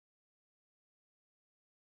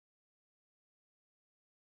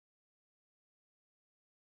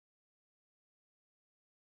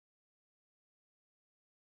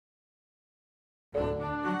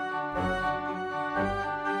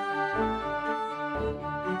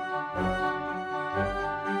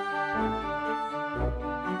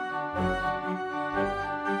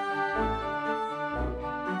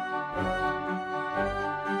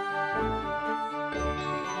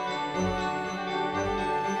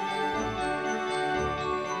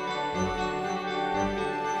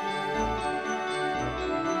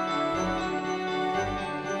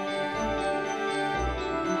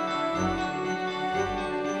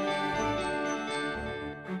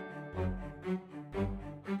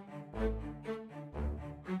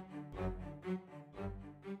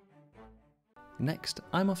Next,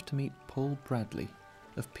 I'm off to meet Paul Bradley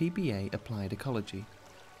of PBA Applied Ecology,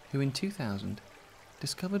 who in 2000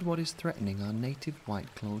 discovered what is threatening our native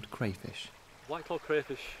white-clawed crayfish. White-clawed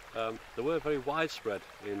crayfish, they were very widespread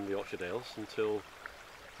in the Yorkshire Dales until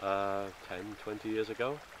 10, 20 years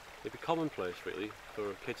ago. It'd be commonplace really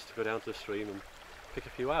for kids to go down to the stream and pick a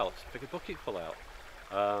few out, pick a bucketful out,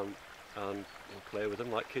 and play with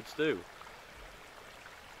them like kids do.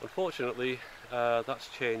 Unfortunately, that's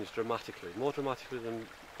changed dramatically, more dramatically than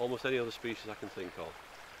almost any other species I can think of,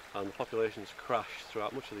 and the population's crashed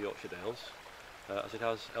throughout much of the Yorkshire Dales, as it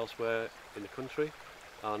has elsewhere in the country,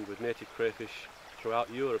 and with native crayfish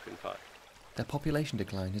throughout Europe in fact. Their population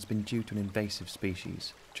decline has been due to an invasive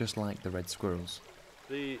species, just like the red squirrels.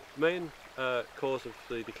 The main cause of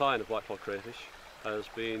the decline of white-clawed crayfish has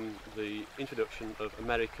been the introduction of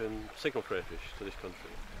American signal crayfish to this country.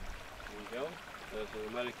 There we go. There's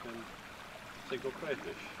an American signal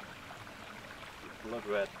crayfish, blood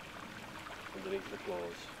red underneath the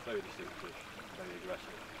claws, very distinctive, very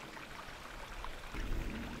aggressive.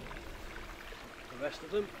 The rest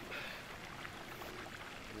of them,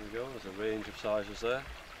 there we go, there's a range of sizes there,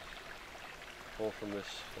 all from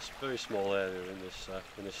this very small area in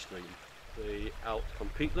this stream. They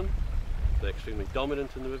outcompete them, they're extremely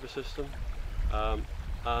dominant in the river system,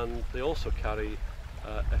 and they also carry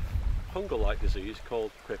a fungal-like disease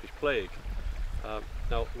called crayfish plague.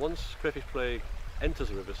 Now, once crayfish plague enters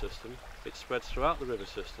the river system, it spreads throughout the river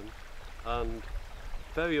system, and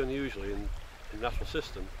very unusually in the natural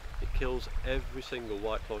system, it kills every single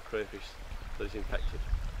white-clawed crayfish that is infected.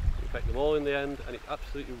 It infects them all in the end, and it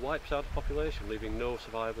absolutely wipes out the population, leaving no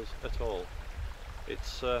survivors at all.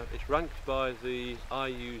 It's ranked by the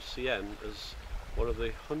IUCN as one of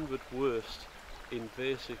the 100 worst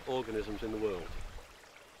invasive organisms in the world.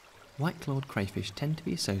 White-clawed crayfish tend to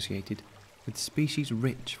be associated with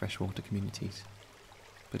species-rich freshwater communities.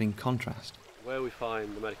 But in contrast, where we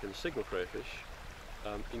find American signal crayfish,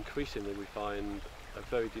 increasingly we find a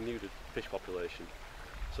very denuded fish population.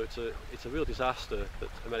 So it's a real disaster that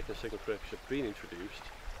American signal crayfish have been introduced,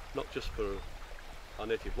 not just for our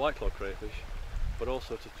native white-clawed crayfish, but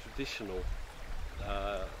also to traditional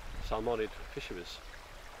salmonid fisheries,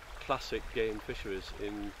 classic game fisheries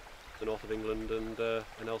in the north of England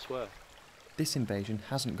and elsewhere. This invasion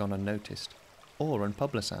hasn't gone unnoticed or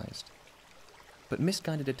unpublicised, but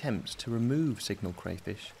misguided attempts to remove signal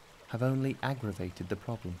crayfish have only aggravated the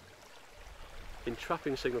problem. In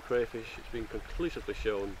trapping signal crayfish, it's been conclusively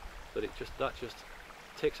shown that that just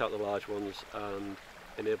takes out the large ones and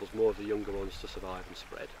enables more of the younger ones to survive and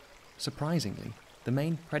spread. Surprisingly, the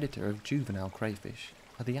main predator of juvenile crayfish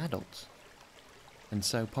are the adults, and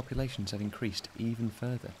so populations have increased even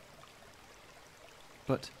further.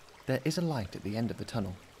 But there is a light at the end of the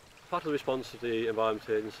tunnel. Part of the response of the Environment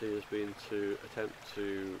Agency has been to attempt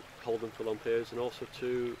to hold them for long periods and also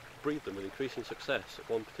to breed them with increasing success at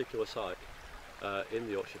one particular site in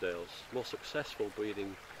the Yorkshire Dales. Most successful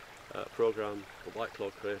breeding programme for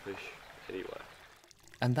white-clawed crayfish anywhere.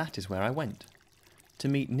 And that is where I went, to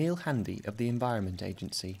meet Neil Handy of the Environment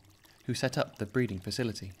Agency, who set up the breeding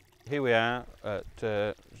facility. Here we are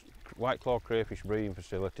at white-clawed crayfish breeding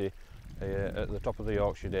facility at the top of the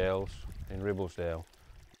Yorkshire Dales in Ribblesdale.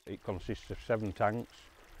 It consists of 7 tanks,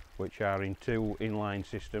 which are in 2 inline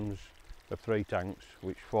systems of 3 tanks,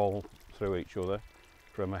 which fall through each other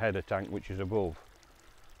from a header tank which is above.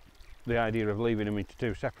 The idea of leaving them into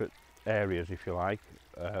 2 separate areas, if you like,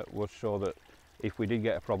 was so that if we did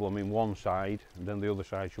get a problem in one side, then the other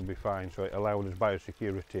side should be fine. So it allowed us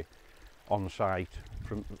biosecurity on site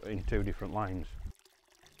in 2 different lines.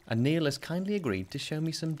 And Neil has kindly agreed to show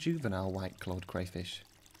me some juvenile white-clawed crayfish,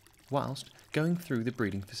 whilst going through the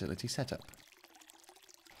breeding facility setup.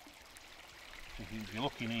 If you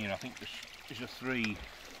look in here, I think there's 3.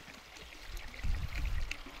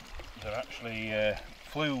 They're actually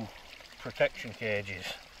flue protection cages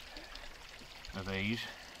are these.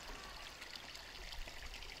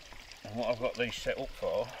 And what I've got these set up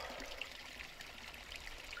for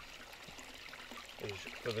is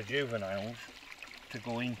for the juveniles to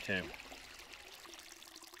go into.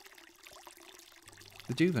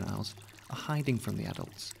 The juveniles are hiding from the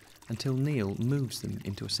adults until Neil moves them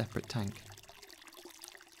into a separate tank.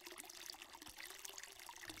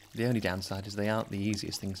 The only downside is they aren't the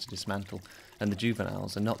easiest things to dismantle, and the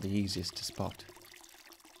juveniles are not the easiest to spot.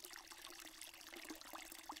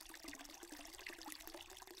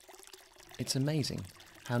 It's amazing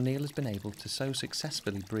how Neil has been able to so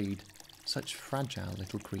successfully breed such fragile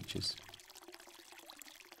little creatures.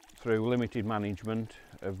 Through limited management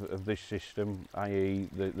of this system, i.e.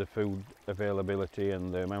 the food availability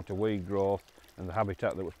and the amount of weed growth and the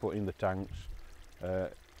habitat that was put in the tanks,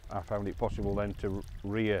 I found it possible then to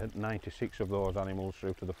rear 96 of those animals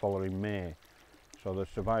through to the following May. So the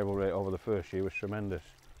survival rate over the first year was tremendous.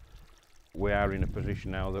 We are in a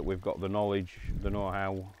position now that we've got the knowledge, the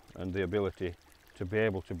know-how and the ability to be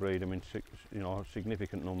able to breed them in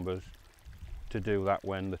significant numbers, to do that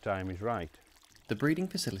when the time is right. The breeding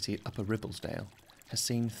facility at Upper Ribblesdale has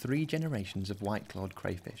seen 3 generations of white-clawed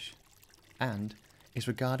crayfish and is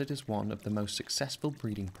regarded as one of the most successful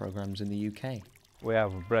breeding programmes in the UK. We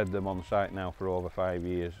have bred them on site now for over 5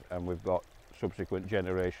 years, and we've got subsequent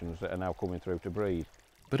generations that are now coming through to breed.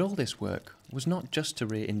 But all this work was not just to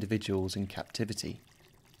rear individuals in captivity,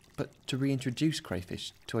 but to reintroduce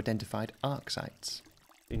crayfish to identified arc sites.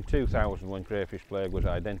 In 2000, when crayfish plague was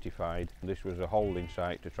identified, this was a holding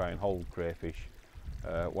site to try and hold crayfish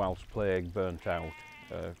whilst plague burnt out,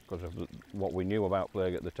 because of what we knew about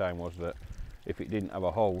plague at the time was that if it didn't have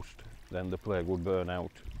a host, then the plague would burn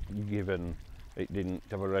out, given it didn't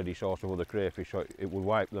have a ready source of other crayfish, so it would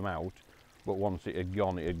wipe them out. But once it had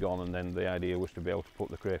gone, and then the idea was to be able to put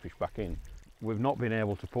the crayfish back in. We've not been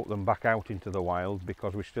able to put them back out into the wild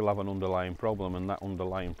because we still have an underlying problem, and that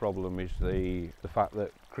underlying problem is the fact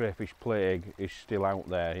that crayfish plague is still out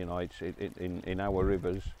there. You know, it's in our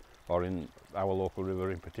rivers, or in our local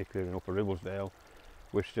river in particular, in Upper Ribblesdale,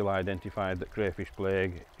 we've still identified that crayfish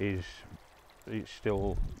plague is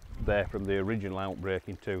still there from the original outbreak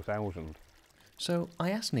in 2000. So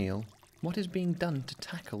I asked Neil what is being done to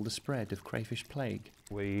tackle the spread of crayfish plague.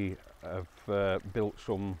 We have built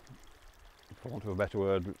some, for want of a better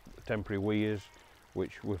word, temporary weirs,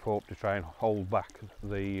 which we've hoped to try and hold back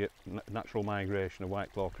the natural migration of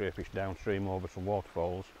white-claw crayfish downstream over some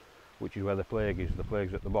waterfalls, which is where the plague is. The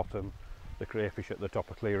plague's at the bottom, the crayfish at the top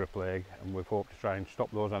are clear of plague, and we've hoped to try and stop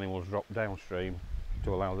those animals drop downstream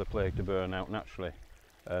to allow the plague to burn out naturally.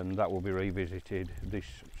 And that will be revisited this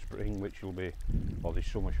spring, which will be, or this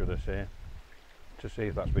summer should I say, to see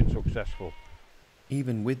if that's been successful.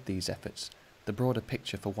 Even with these efforts, the broader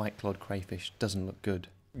picture for white-clawed crayfish doesn't look good.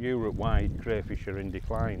 Europe-wide, crayfish are in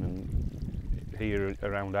decline, and here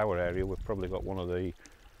around our area we've probably got one of the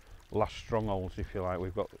last strongholds, if you like.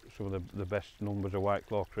 We've got some of the best numbers of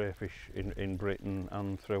white-claw crayfish in Britain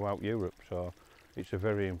and throughout Europe, so it's a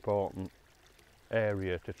very important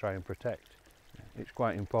area to try and protect. It's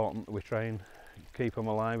quite important that we try and keep them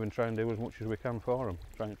alive and try and do as much as we can for them.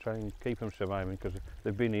 Try and keep them surviving, because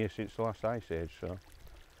they've been here since the last ice age, so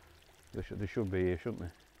they should be here, shouldn't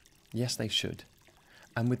they? Yes, they should.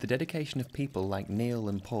 And with the dedication of people like Neil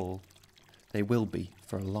and Paul, they will be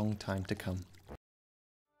for a long time to come.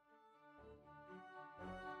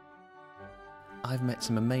 I've met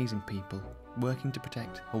some amazing people working to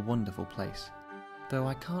protect a wonderful place, though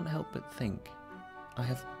I can't help but think I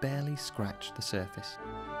have barely scratched the surface.